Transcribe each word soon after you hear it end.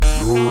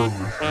Easy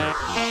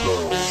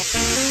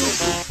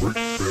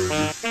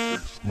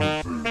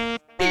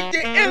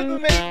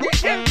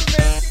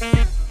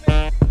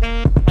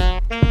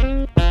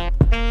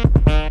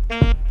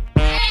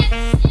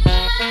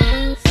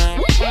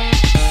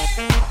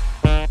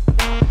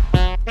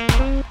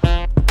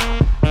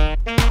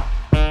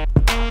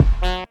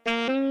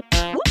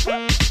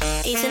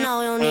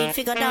now, you need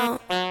to go down.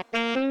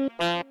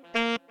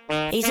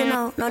 Easy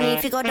now, no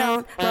need to go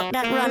down. Rock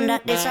that, run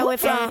that, this away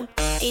from.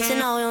 Easy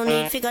now, you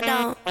need to go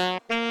down.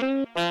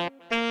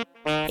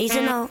 Easy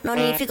now, no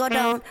need to go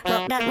down.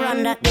 Rock that,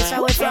 run that, this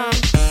away from.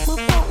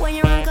 Move out when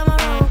you run, come on.